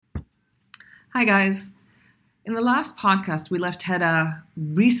Hi, guys. In the last podcast, we left Hedda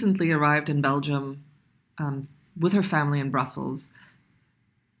recently arrived in Belgium um, with her family in Brussels,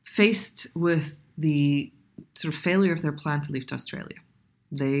 faced with the sort of failure of their plan to leave to Australia.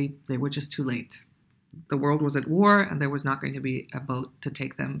 They were just too late. The world was at war, and there was not going to be a boat to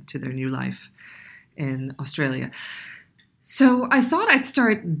take them to their new life in Australia. So I thought I'd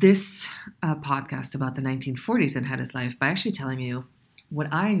start this podcast about the 1940s in Hedda's life by actually telling you what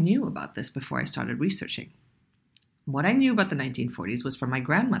I knew about this before I started researching. What I knew about the 1940s was from my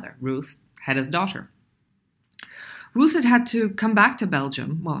grandmother, Ruth, Hedda's daughter. Ruth had to come back to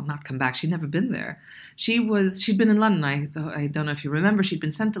Belgium. Well, not come back. She'd never been there. She'd been in London. I don't know if you remember. She'd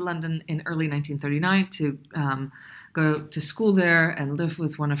been sent to London in early 1939 to go to school there and live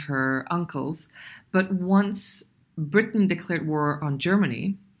with one of her uncles. But once Britain declared war on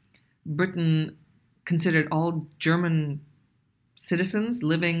Germany, Britain considered all German citizens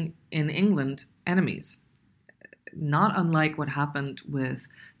living in England enemies. Not unlike what happened with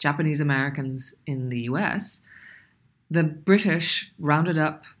Japanese Americans in the US, the British rounded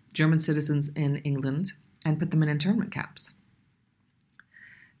up German citizens in England and put them in internment camps.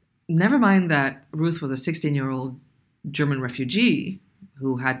 Never mind that Ruth was a 16-year-old German refugee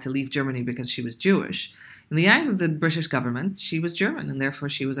who had to leave Germany because she was Jewish. In the eyes of the British government, she was German, and therefore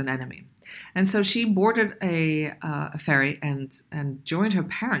she was an enemy. And so she boarded a ferry and joined her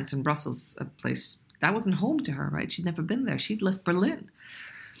parents in Brussels, a place that wasn't home to her, right? She'd never been there. She'd left Berlin.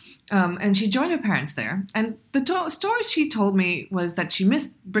 And she joined her parents there. And the stories she told me was that she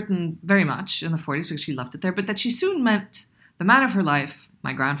missed Britain very much in the 40s because she loved it there, but that she soon met the man of her life,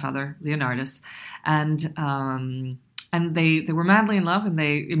 my grandfather, Leonardus, and they were madly in love, and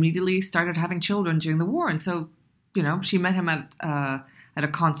they immediately started having children during the war. And so, she met him at a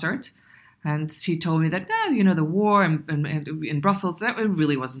concert, and she told me that, the war in Brussels, it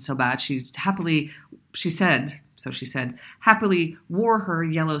really wasn't so bad. She said, happily wore her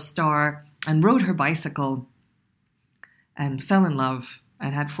yellow star and rode her bicycle and fell in love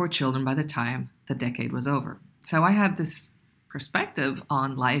and had 4 children by the time the decade was over. So I had this perspective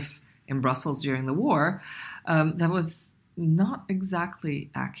on life in Brussels during the war that was not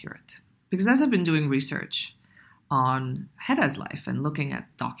exactly accurate. Because as I've been doing research on Hedda's life and looking at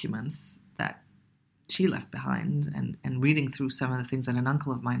documents that she left behind and reading through some of the things that an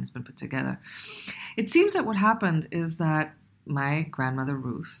uncle of mine has been put together, it seems that what happened is that my grandmother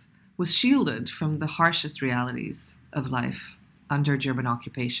Ruth was shielded from the harshest realities of life under German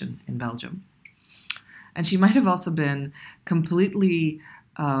occupation in Belgium. And she might have also been completely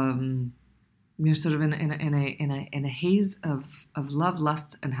sort of in a haze of love,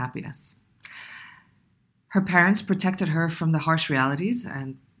 lust, and happiness. Her parents protected her from the harsh realities,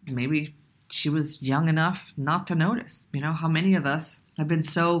 and maybe she was young enough not to notice. How many of us have been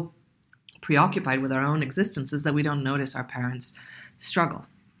so preoccupied with our own existences that we don't notice our parents struggle.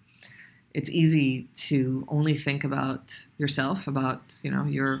 It's easy to only think about yourself, about,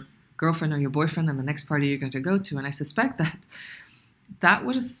 your girlfriend or your boyfriend and the next party you're going to go to. And I suspect that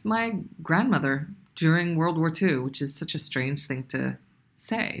was my grandmother during World War II, which is such a strange thing to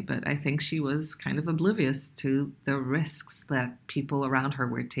say, but I think she was kind of oblivious to the risks that people around her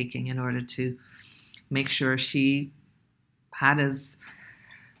were taking in order to make sure she had as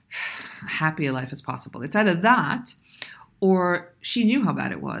happy a life as possible. It's either that, or she knew how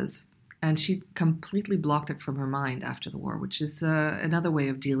bad it was, and she completely blocked it from her mind after the war, which is another way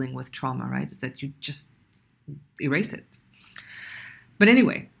of dealing with trauma, right? Is that you just erase it. But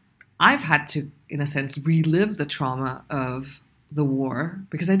anyway, I've had to, in a sense, relive the trauma of the war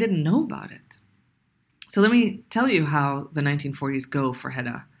because I didn't know about it. So let me tell you how the 1940s go for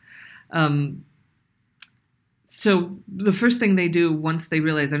Hedda. So the first thing they do once they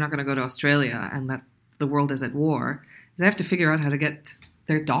realize they're not going to go to Australia and that the world is at war is they have to figure out how to get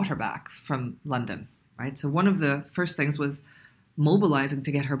their daughter back from London, right? So one of the first things was mobilizing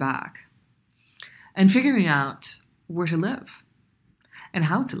to get her back and figuring out where to live and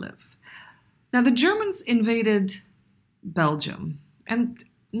how to live. Now, the Germans invaded Belgium, and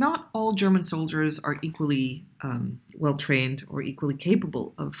not all German soldiers are equally well-trained or equally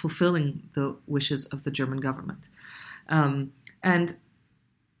capable of fulfilling the wishes of the German government. And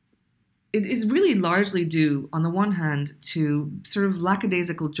it is really largely due, on the one hand, to sort of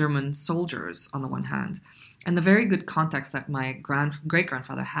lackadaisical German soldiers, on the one hand, and the very good contacts that my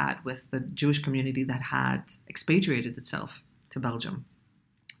great-grandfather had with the Jewish community that had expatriated itself to Belgium,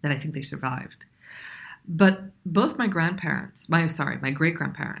 that I think they survived. But both my great-grandparents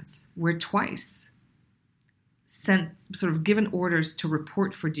were twice given orders to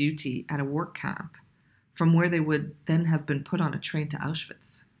report for duty at a work camp from where they would then have been put on a train to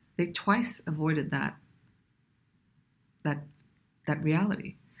Auschwitz. They twice avoided that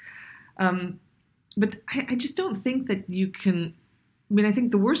reality. But I just don't think that you can. I mean, I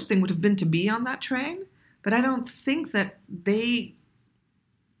think the worst thing would have been to be on that train, but I don't think that they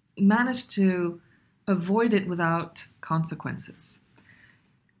managed to avoid it without consequences.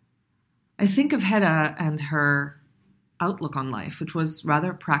 I think of Hedda and her outlook on life, which was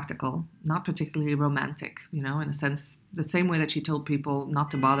rather practical, not particularly romantic, in a sense, the same way that she told people not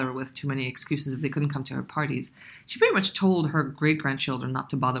to bother with too many excuses if they couldn't come to her parties. She pretty much told her great-grandchildren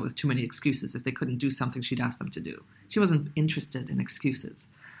not to bother with too many excuses if they couldn't do something she'd asked them to do. She wasn't interested in excuses.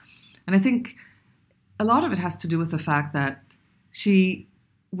 And I think a lot of it has to do with the fact that she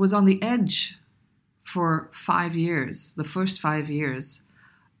was on the edge for 5 years, the first 5 years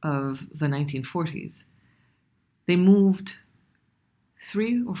of the 1940s. They moved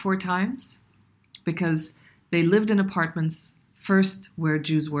 3 or 4 times because they lived in apartments first where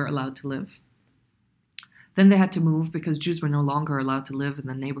Jews were allowed to live. Then they had to move because Jews were no longer allowed to live in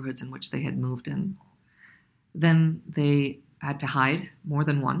the neighborhoods in which they had moved in. Then they had to hide more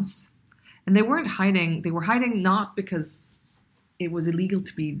than once. And they weren't hiding, they were hiding not because it was illegal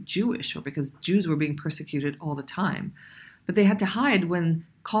to be Jewish or because Jews were being persecuted all the time, but they had to hide when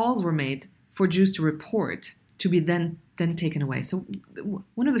calls were made for Jews to report to be then taken away. So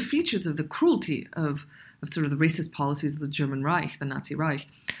one of the features of the cruelty of sort of the racist policies of the German Reich, the Nazi Reich,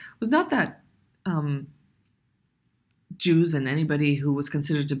 was not that Jews and anybody who was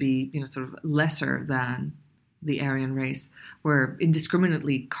considered to be, sort of lesser than the Aryan race were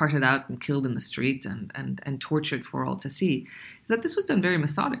indiscriminately carted out and killed in the street and tortured for all to see, is that this was done very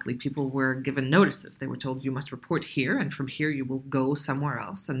methodically. People were given notices. They were told, you must report here, and from here you will go somewhere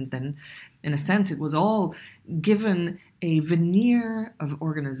else. And then, in a sense, it was all given a veneer of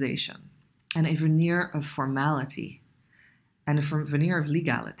organization and a veneer of formality and a veneer of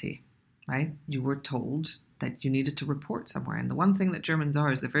legality, right? You were told that you needed to report somewhere. And the one thing that Germans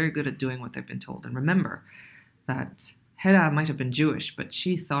are is they're very good at doing what they've been told. And remember that Hedda might have been Jewish, but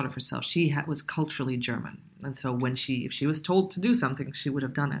she thought of herself. She was culturally German. And so if she was told to do something, she would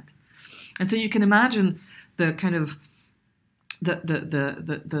have done it. And so you can imagine the kind of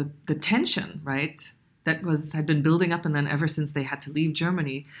the tension, right, that had been building up, and then ever since they had to leave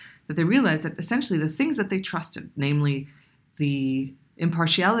Germany, that they realized that essentially the things that they trusted, namely the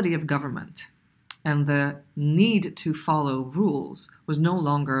impartiality of government and the need to follow rules, was no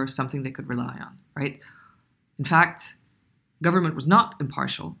longer something they could rely on, right? In fact, government was not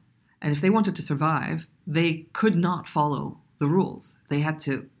impartial, and if they wanted to survive, they could not follow the rules. They had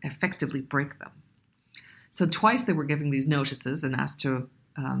to effectively break them. So twice they were giving these notices and asked to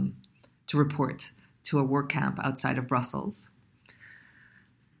report to a work camp outside of Brussels.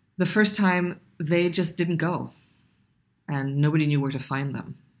 The first time, they just didn't go, and nobody knew where to find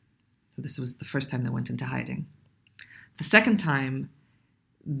them. So this was the first time they went into hiding. The second time,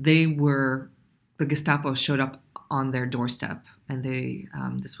 the Gestapo showed up on their doorstep, and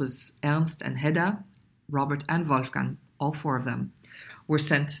this was Ernst and Hedda, Robert and Wolfgang, all 4 of them, were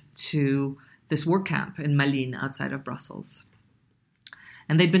sent to this work camp in Malines outside of Brussels.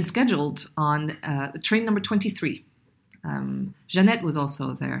 And they'd been scheduled on train number 23. Jeannette was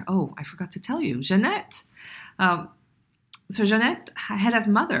also there. Oh, I forgot to tell you, Jeannette. So Jeannette, Hedda's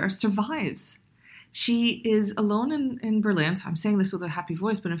mother, survives. She is alone in Berlin. So I'm saying this with a happy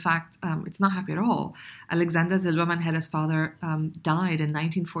voice, but in fact, it's not happy at all. Alexander Silbermann, Hedda's father, died in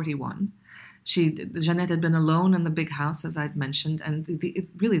 1941. Jeannette had been alone in the big house, as I'd mentioned, and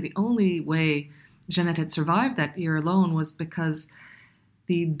really the only way Jeannette had survived that year alone was because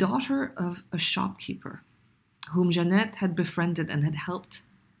the daughter of a shopkeeper whom Jeannette had befriended and had helped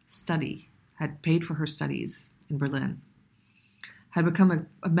study, had paid for her studies in Berlin, had become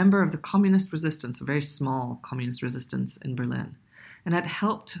a member of the communist resistance, a very small communist resistance in Berlin, and had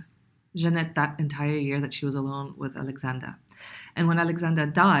helped Jeannette that entire year that she was alone with Alexander. And when Alexander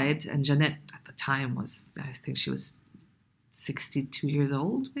died, and Jeannette at the time was, I think she was 62 years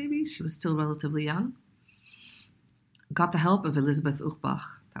old, maybe, she was still relatively young, got the help of Elisabeth Urbach,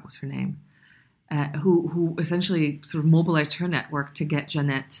 that was her name, who essentially sort of mobilized her network to get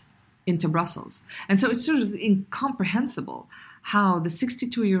Jeannette into Brussels. And so it's sort of incomprehensible how the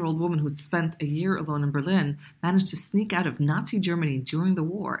 62-year-old woman who'd spent a year alone in Berlin managed to sneak out of Nazi Germany during the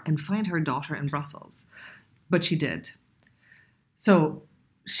war and find her daughter in Brussels. But she did. So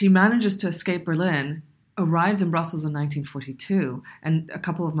she manages to escape Berlin, arrives in Brussels in 1942, and a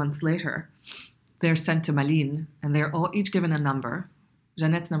couple of months later, they're sent to Malines, and they're all each given a number.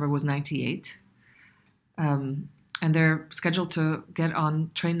 Jeannette's number was 98. And they're scheduled to get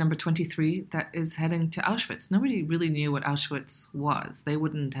on train number 23 that is heading to Auschwitz. Nobody really knew what Auschwitz was. They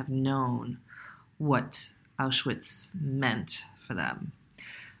wouldn't have known what Auschwitz meant for them.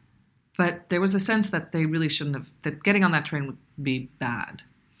 But there was a sense that they really shouldn't have, that getting on that train would be bad.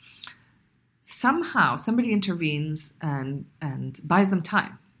 Somehow, somebody intervenes and buys them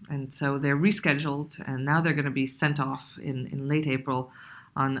time. And so they're rescheduled, and now they're going to be sent off in late April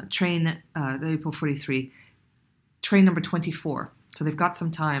on train, April 43, train number 24. So they've got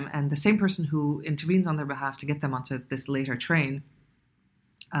some time, and the same person who intervenes on their behalf to get them onto this later train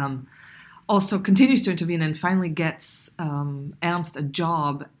also continues to intervene and finally gets Ernst a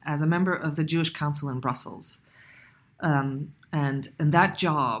job as a member of the Jewish Council in Brussels. And that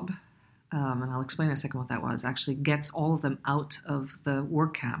job, and I'll explain in a second what that was, actually gets all of them out of the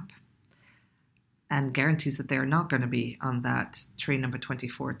work camp and guarantees that they are not going to be on that train number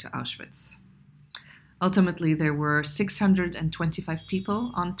 24 to Auschwitz. Ultimately, there were 625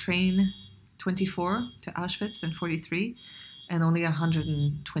 people on train 24 to Auschwitz in 43, and only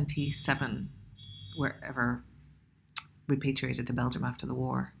 127 were ever repatriated to Belgium after the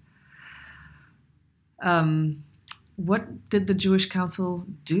war. What did the Jewish Council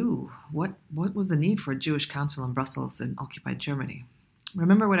do? What was the need for a Jewish council in Brussels in occupied Germany?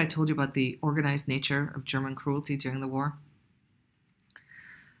 Remember what I told you about the organized nature of German cruelty during the war?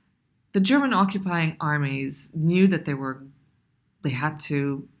 The German occupying armies knew that they had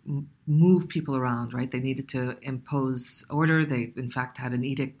to move people around, right? They needed to impose order. They, in fact, had an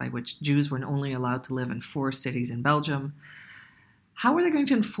edict by which Jews were only allowed to live in 4 cities in Belgium. How were they going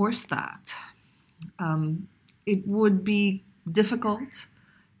to enforce that? It would be difficult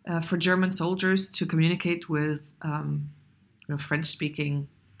for German soldiers to communicate with French-speaking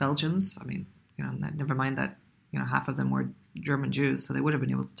Belgians. I mean, never mind that half of them were German Jews, so they would have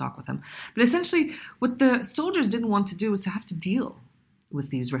been able to talk with them. But essentially, what the soldiers didn't want to do was to have to deal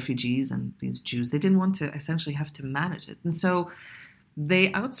with these refugees and these Jews. They didn't want to essentially have to manage it. And so they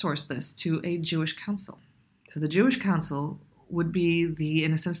outsourced this to a Jewish council. So the Jewish council would be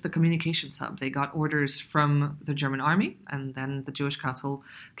in a sense, the communications hub. They got orders from the German army, and then the Jewish council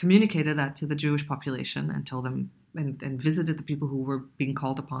communicated that to the Jewish population and told them and visited the people who were being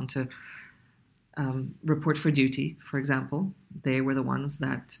called upon to report for duty, for example. They were the ones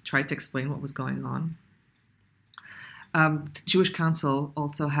that tried to explain what was going on. The Jewish Council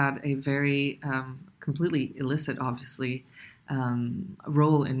also had a very completely illicit, obviously,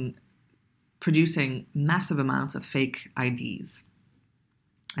 role in producing massive amounts of fake IDs.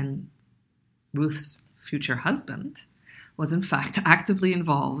 And Ruth's future husband was, in fact, actively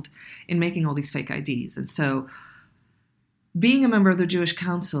involved in making all these fake IDs. And so being a member of the Jewish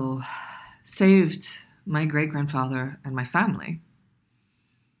Council saved my great-grandfather and my family,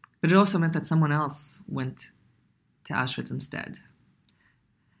 but it also meant that someone else went to Auschwitz instead.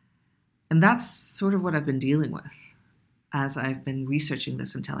 And that's sort of what I've been dealing with as I've been researching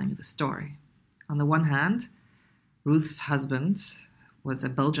this and telling you the story. On the one hand, Ruth's husband was a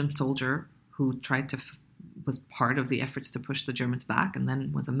Belgian soldier who was part of the efforts to push the Germans back, and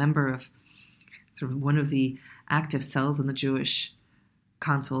then was a member of sort of one of the active cells in the Jewish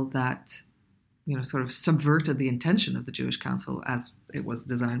Council that sort of subverted the intention of the Jewish Council as it was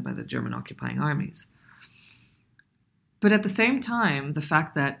designed by the German occupying armies. But at the same time, the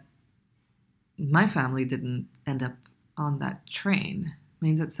fact that my family didn't end up on that train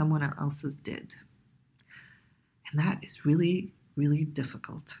means that someone else's did. And that is really, really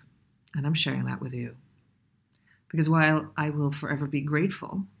difficult. And I'm sharing that with you. Because while I will forever be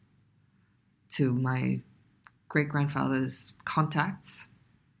grateful to my great-grandfather's contacts,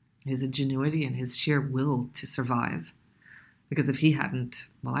 his ingenuity and his sheer will to survive, because if he hadn't,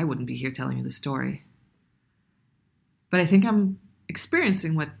 well, I wouldn't be here telling you the story. But I think I'm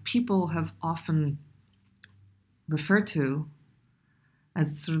experiencing what people have often referred to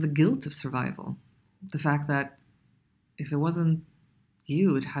as sort of the guilt of survival. The fact that if it wasn't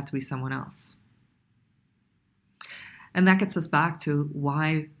you, it had to be someone else. And that gets us back to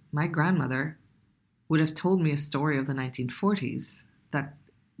why my grandmother would have told me a story of the 1940s that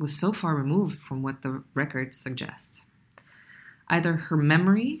was so far removed from what the records suggest. Either her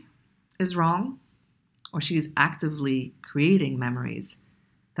memory is wrong, or she's actively creating memories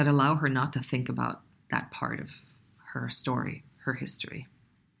that allow her not to think about that part of her story, her history.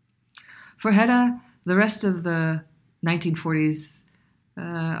 For Hedda, the rest of the 1940s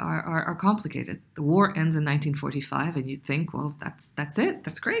are complicated. The war ends in 1945, and you'd think, well, that's it.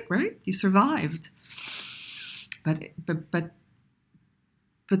 That's great, right? You survived. But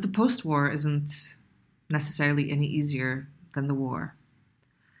the post-war isn't necessarily any easier than the war.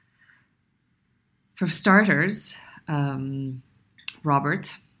 For starters,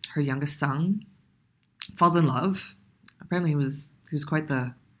 Robert, her youngest son, falls in love. Apparently, he was quite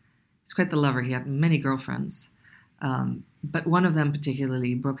the lover. He had many girlfriends, but one of them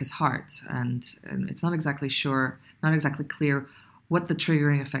particularly broke his heart, and it's not exactly clear what the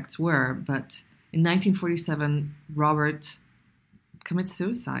triggering effects were. But in 1947, Robert commits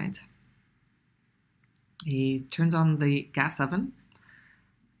suicide. He turns on the gas oven,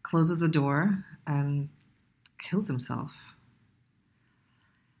 closes the door, and kills himself.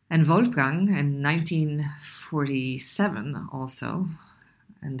 And Wolfgang, in 1947 also,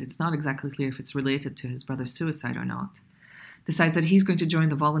 and it's not exactly clear if it's related to his brother's suicide or not, decides that he's going to join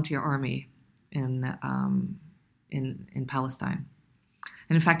the volunteer army in Palestine.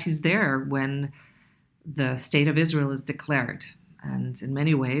 And in fact, he's there when the state of Israel is declared. And in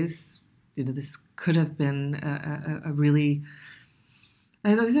many ways, this could have been a really,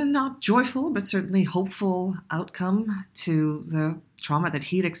 not joyful, but certainly hopeful outcome to the trauma that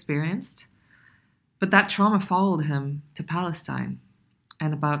he'd experienced. But that trauma followed him to Palestine.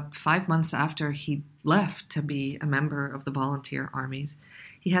 And about 5 months after he left to be a member of the volunteer armies,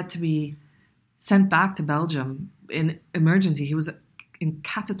 he had to be sent back to Belgium in emergency. He was in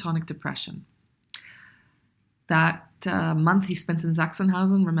catatonic depression. That month he spent in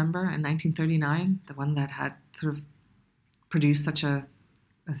Sachsenhausen, remember, in 1939, the one that had sort of produced such a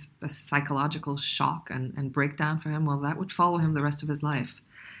psychological shock and breakdown for him, well, that would follow him the rest of his life.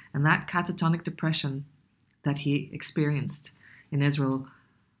 And that catatonic depression that he experienced in Israel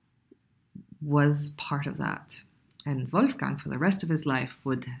was part of that. And Wolfgang, for the rest of his life,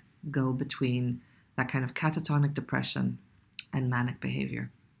 would go between that kind of catatonic depression and manic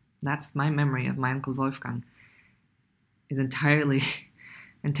behavior. That's my memory of my Uncle Wolfgang, is entirely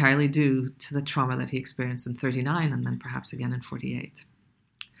due to the trauma that he experienced in 39 and then perhaps again in 48.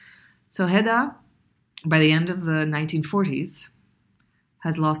 So Hedda, by the end of the 1940s,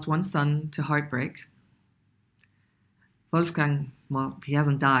 has lost one son to heartbreak. Wolfgang, well, he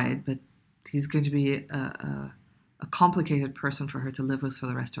hasn't died, but he's going to be a complicated person for her to live with for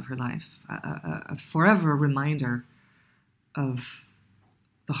the rest of her life. A forever reminder of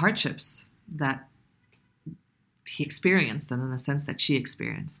the hardships that he experienced and in the sense that she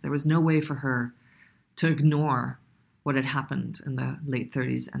experienced. There was no way for her to ignore what had happened in the late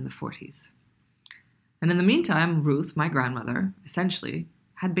 30s and the 40s. And in the meantime, Ruth, my grandmother, essentially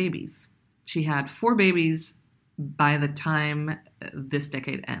had babies. She had 4 babies by the time this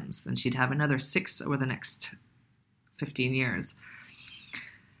decade ends, and she'd have another 6 over the next 15 years.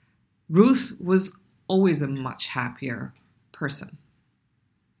 Ruth was always a much happier person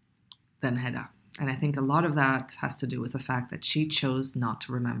than Hedda. And I think a lot of that has to do with the fact that she chose not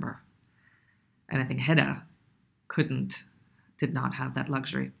to remember. And I think Hedda did not have that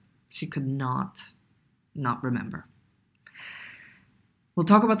luxury. She could not remember. We'll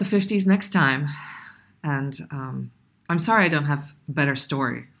talk about the 50s next time. And I'm sorry I don't have a better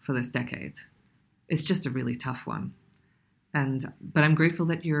story for this decade. It's just a really tough one. But I'm grateful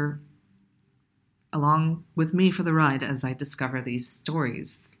that you're along with me for the ride as I discover these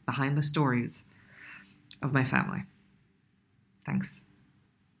stories, behind the stories of my family. Thanks.